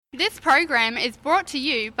This program is brought to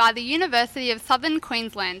you by the University of Southern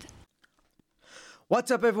Queensland.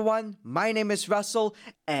 What's up, everyone? My name is Russell,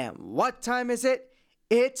 and what time is it?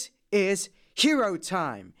 It is Hero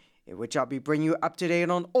Time, in which I'll be bringing you up to date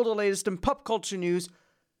on all the latest in pop culture news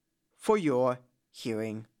for your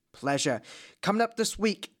hearing pleasure. Coming up this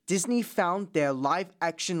week, Disney found their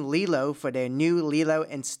live-action Lilo for their new Lilo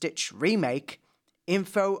and Stitch remake,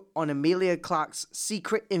 info on Emilia Clarke's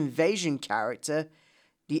Secret Invasion character,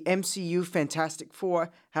 the MCU Fantastic Four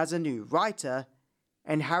has a new writer,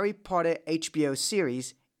 and Harry Potter HBO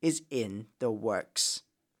series is in the works.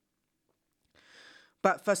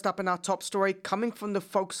 But first up in our top story, coming from the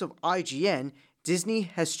folks of IGN, Disney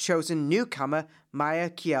has chosen newcomer Maya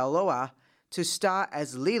Kealoha to star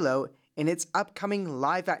as Lilo in its upcoming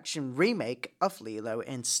live-action remake of Lilo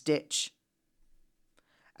and Stitch.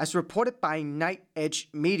 As reported by Night Edge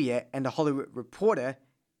Media and The Hollywood Reporter,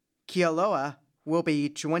 Kealoha will be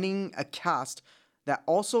joining a cast that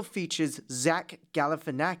also features Zach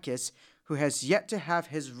Galifianakis, who has yet to have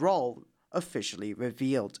his role officially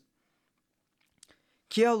revealed.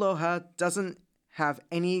 Kealoha doesn't have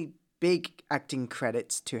any big acting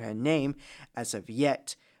credits to her name as of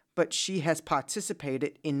yet, but she has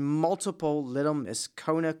participated in multiple Little Miss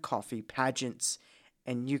Kona coffee pageants,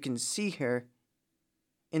 and you can see her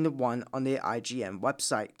in the one on the IGN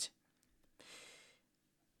website.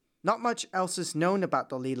 Not much else is known about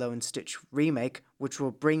the Lilo and Stitch remake, which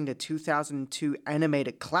will bring the 2002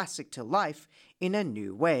 animated classic to life in a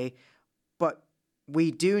new way, but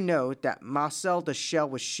we do know that Marcel the Shell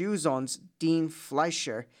with Shoes On's Dean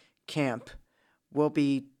Fleischer Camp will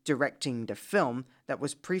be directing the film that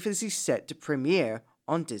was previously set to premiere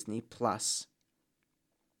on Disney+.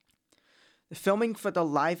 The filming for the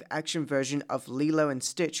live-action version of Lilo and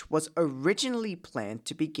Stitch was originally planned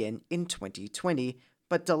to begin in 2020,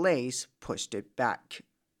 but delays pushed it back.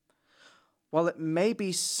 While it may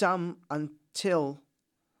be some until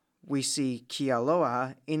we see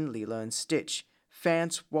Kealoha in Lilo and Stitch,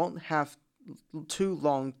 fans won't have too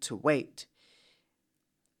long to wait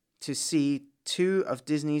to see two of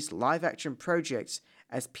Disney's live-action projects,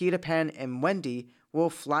 as Peter Pan and Wendy will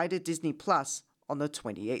fly to Disney Plus on the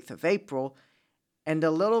 28th of April, and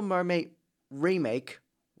The Little Mermaid remake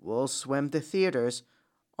will swim the theaters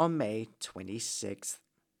on May 26th.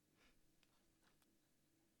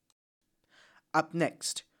 Up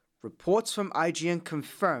next, reports from IGN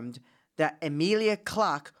confirmed that Emilia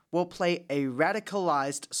Clarke will play a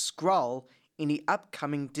radicalized Skrull in the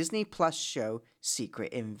upcoming Disney Plus show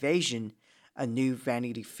Secret Invasion, a new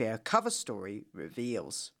Vanity Fair cover story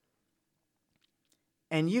reveals.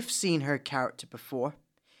 And you've seen her character before.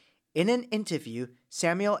 In an interview,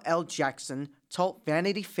 Samuel L. Jackson told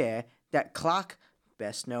Vanity Fair that Clarke,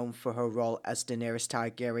 best known for her role as Daenerys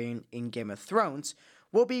Targaryen in Game of Thrones,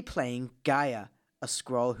 will be playing Gaia, a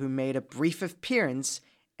Skrull who made a brief appearance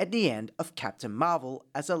at the end of Captain Marvel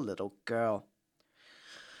as a little girl.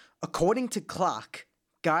 According to Clarke,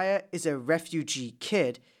 Gaia is a refugee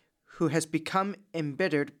kid who has become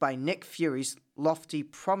embittered by Nick Fury's lofty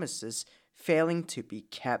promises failing to be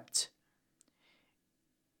kept.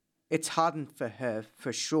 It's hardened for her,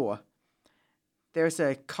 for sure. There's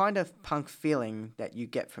a kind of punk feeling that you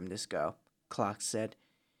get from this girl, Clarke said.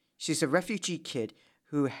 She's a refugee kid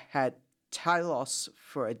who had Talos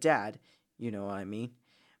for a dad, you know what I mean.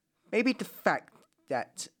 Maybe the fact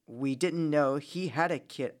that we didn't know he had a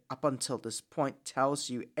kid up until this point tells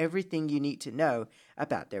you everything you need to know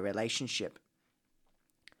about their relationship.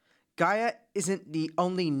 Gaia isn't the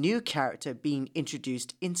only new character being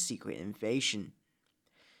introduced in Secret Invasion.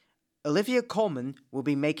 Olivia Colman will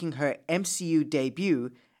be making her MCU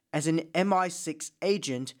debut as an MI6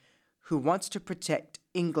 agent who wants to protect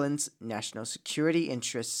England's national security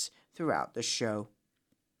interests throughout the show.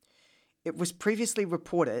 It was previously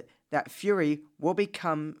reported that Fury will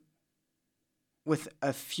become with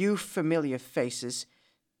a few familiar faces,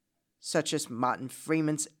 such as Martin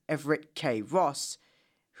Freeman's Everett K. Ross,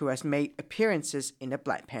 who has made appearances in the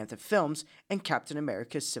Black Panther films and Captain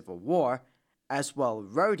America Civil War, as well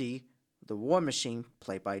Rhodey, the War Machine,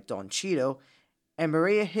 played by Don Cheadle, and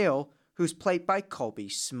Maria Hill, who's played by Colby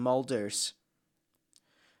Smulders.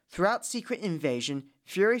 Throughout Secret Invasion,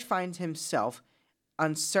 Fury finds himself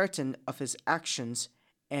uncertain of his actions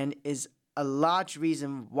and is a large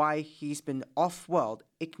reason why he's been off-world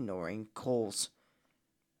ignoring calls.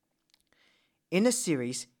 In the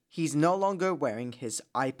series, he's no longer wearing his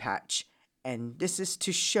eye patch, and this is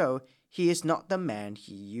to show he is not the man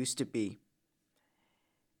he used to be.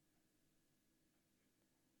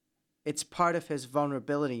 It's part of his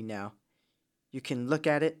vulnerability now. You can look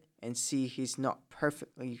at it and see he's not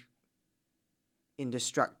perfectly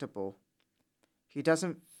indestructible. He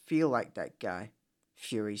doesn't feel like that guy,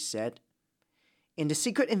 Fury said. In the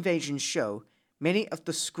Secret Invasion show, many of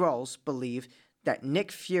the Skrulls believe that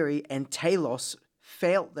Nick Fury and Talos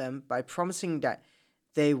failed them by promising that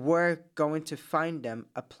they were going to find them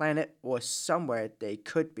a planet or somewhere they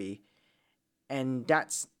could be, and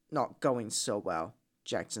that's not going so well,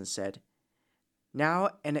 Jackson said. Now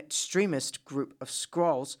an extremist group of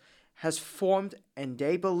Skrulls has formed and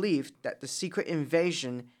they believe that the Secret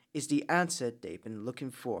Invasion is the answer they've been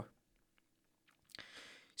looking for.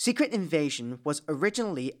 Secret Invasion was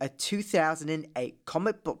originally a 2008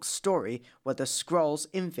 comic book story where the Skrulls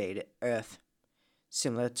invaded Earth.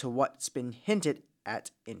 Similar to what's been hinted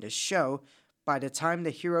at in the show, by the time the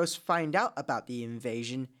heroes find out about the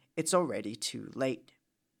invasion, it's already too late.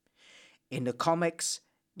 In the comics,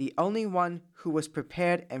 the only one who was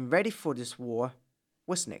prepared and ready for this war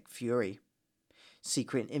was Nick Fury.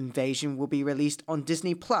 Secret Invasion will be released on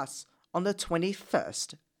Disney Plus on the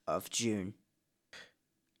 21st of June.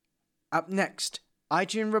 Up next,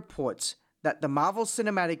 IGN reports that the Marvel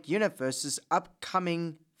Cinematic Universe's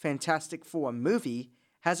upcoming Fantastic Four movie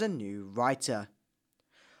has a new writer.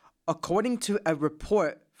 According to a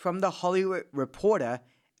report from The Hollywood Reporter,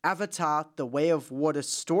 Avatar: The Way of Water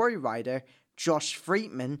story writer Josh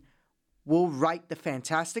Friedman will write the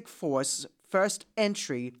Fantastic Four's first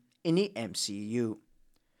entry in the MCU.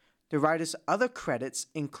 The writer's other credits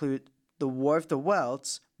include the War of the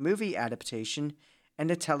Worlds movie adaptation and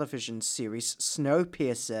the television series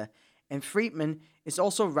Snowpiercer, and Friedman is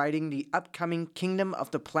also writing the upcoming Kingdom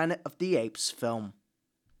of the Planet of the Apes film.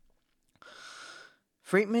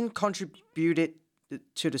 Friedman contributed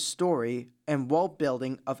to the story and world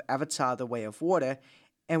building of Avatar: The Way of Water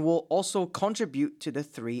and will also contribute to the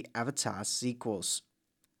 3 Avatar sequels.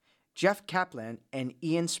 Jeff Kaplan and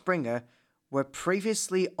Ian Springer were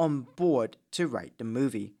previously on board to write the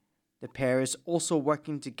movie. The pair is also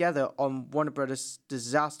working together on Warner Bros.'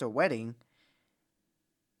 Disaster Wedding.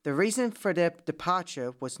 The reason for their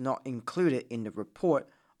departure was not included in the report,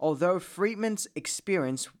 although Friedman's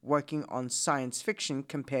experience working on science fiction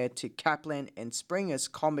compared to Kaplan and Springer's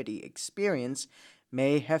comedy experience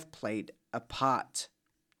may have played a part.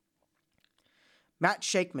 Matt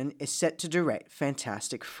Shakman is set to direct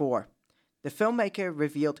Fantastic Four. The filmmaker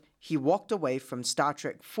revealed he walked away from Star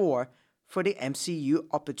Trek IV for the MCU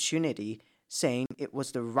opportunity, saying it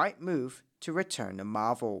was the right move to return to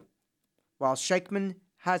Marvel. While Shakman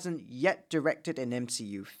hasn't yet directed an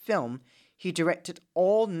MCU film, he directed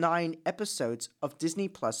all 9 episodes of Disney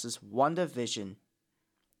Plus's WandaVision.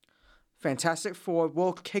 Fantastic Four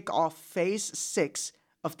will kick off Phase 6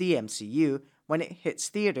 of the MCU when it hits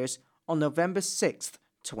theaters on November 6th,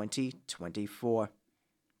 2024.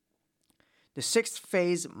 The 6th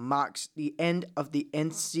phase marks the end of the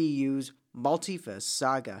MCU's multiverse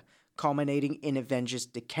saga, culminating in Avengers: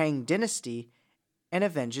 The Kang Dynasty and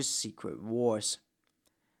Avengers: Secret Wars.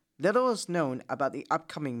 Little is known about the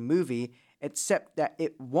upcoming movie except that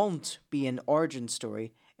it won't be an origin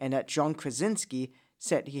story and that John Krasinski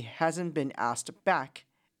said he hasn't been asked back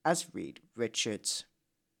as Reed Richards.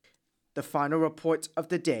 The final reports of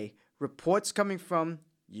the day, reports coming from,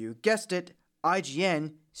 you guessed it,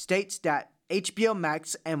 IGN, states that HBO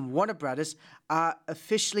Max and Warner Bros. Are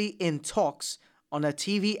officially in talks on a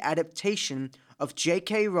TV adaptation of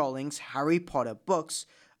J.K. Rowling's Harry Potter books,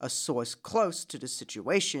 a source close to the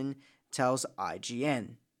situation tells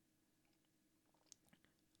IGN.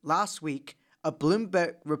 Last week, a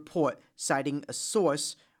Bloomberg report citing a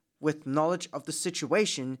source with knowledge of the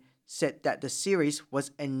situation said that the series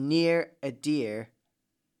was a near adhere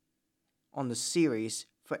on the series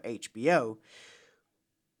for HBO,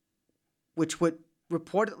 which would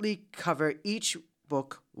reportedly cover each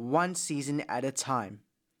book 1 season at a time.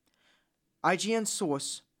 IGN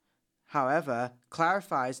source, however,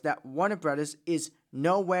 clarifies that Warner Bros. Is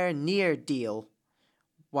nowhere near deal,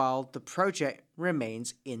 while the project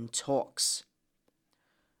remains in talks.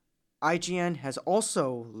 IGN has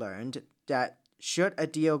also learned that should a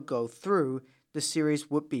deal go through, the series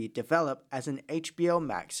would be developed as an HBO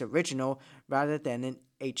Max original rather than an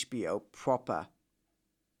HBO proper.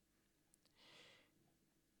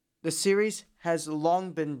 The series has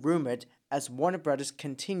long been rumored as Warner Bros.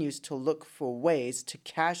 Continues to look for ways to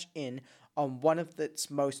cash in on one of its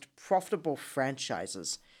most profitable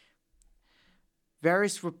franchises.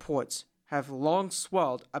 Various reports have long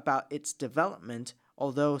swirled about its development,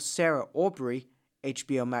 although Sarah Aubrey,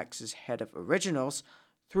 HBO Max's head of originals,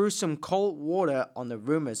 threw some cold water on the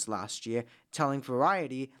rumors last year, telling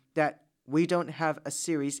Variety that we don't have a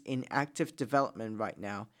series in active development right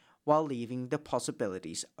now, while leaving the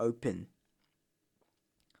possibilities open.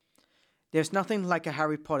 There's nothing like a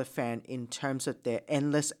Harry Potter fan in terms of their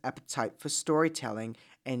endless appetite for storytelling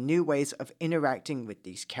and new ways of interacting with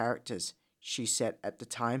these characters, she said at the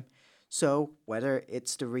time. So, whether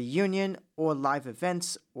it's the reunion or live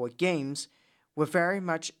events or games, we're very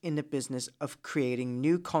much in the business of creating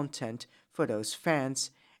new content for those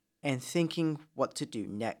fans and thinking what to do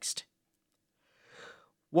next.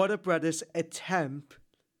 Warner Brothers' attempt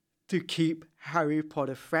to keep Harry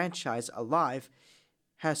Potter franchise alive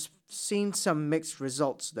has seen some mixed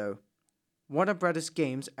results though. Warner Brothers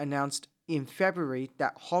Games announced in February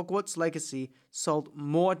that Hogwarts Legacy sold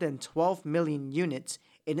more than 12 million units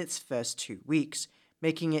in its first 2 weeks,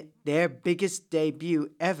 making it their biggest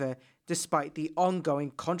debut ever despite the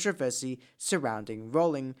ongoing controversy surrounding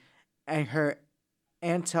Rowling and her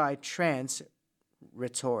anti-trans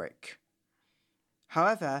rhetoric.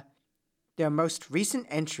 However, their most recent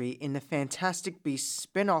entry in the Fantastic Beasts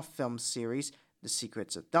spin-off film series, The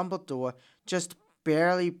Secrets of Dumbledore, just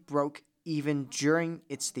barely broke even during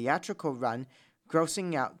its theatrical run,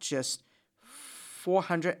 grossing out just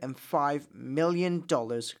 $405 million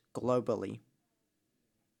globally.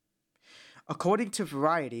 According to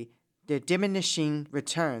Variety, their diminishing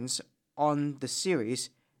returns on the series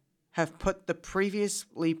have put the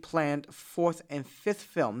previously planned fourth and fifth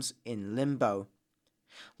films in limbo.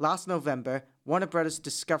 Last November, Warner Bros.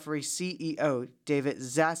 Discovery CEO David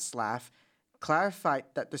Zaslav clarified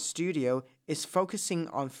that the studio is focusing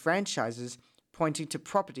on franchises pointing to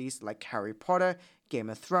properties like Harry Potter, Game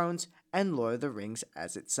of Thrones, and Lord of the Rings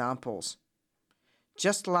as examples.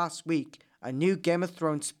 Just last week, a new Game of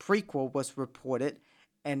Thrones prequel was reported,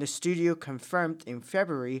 and the studio confirmed in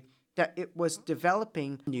February that it was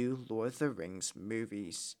developing new Lord of the Rings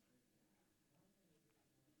movies.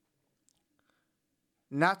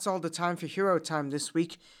 And that's all the time for Hero Time this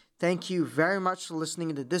week. Thank you very much for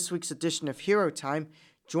listening to this week's edition of Hero Time.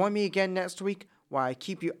 Join me again next week where I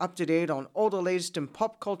keep you up to date on all the latest in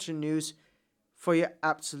pop culture news for your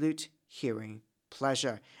absolute hearing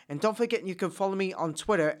pleasure. And don't forget you can follow me on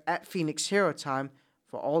Twitter at Phoenix Hero Time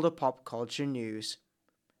for all the pop culture news.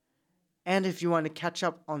 And if you want to catch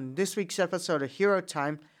up on this week's episode of Hero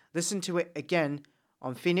Time, listen to it again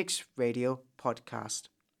on Phoenix Radio Podcast.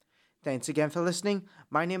 Thanks again for listening.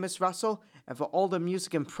 My name is Russell, and for all the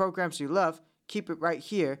music and programs you love, keep it right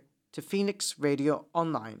here to Phoenix Radio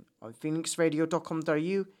Online on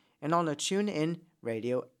phoenixradio.com.au and on the TuneIn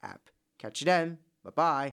Radio app. Catch you then. Bye-bye.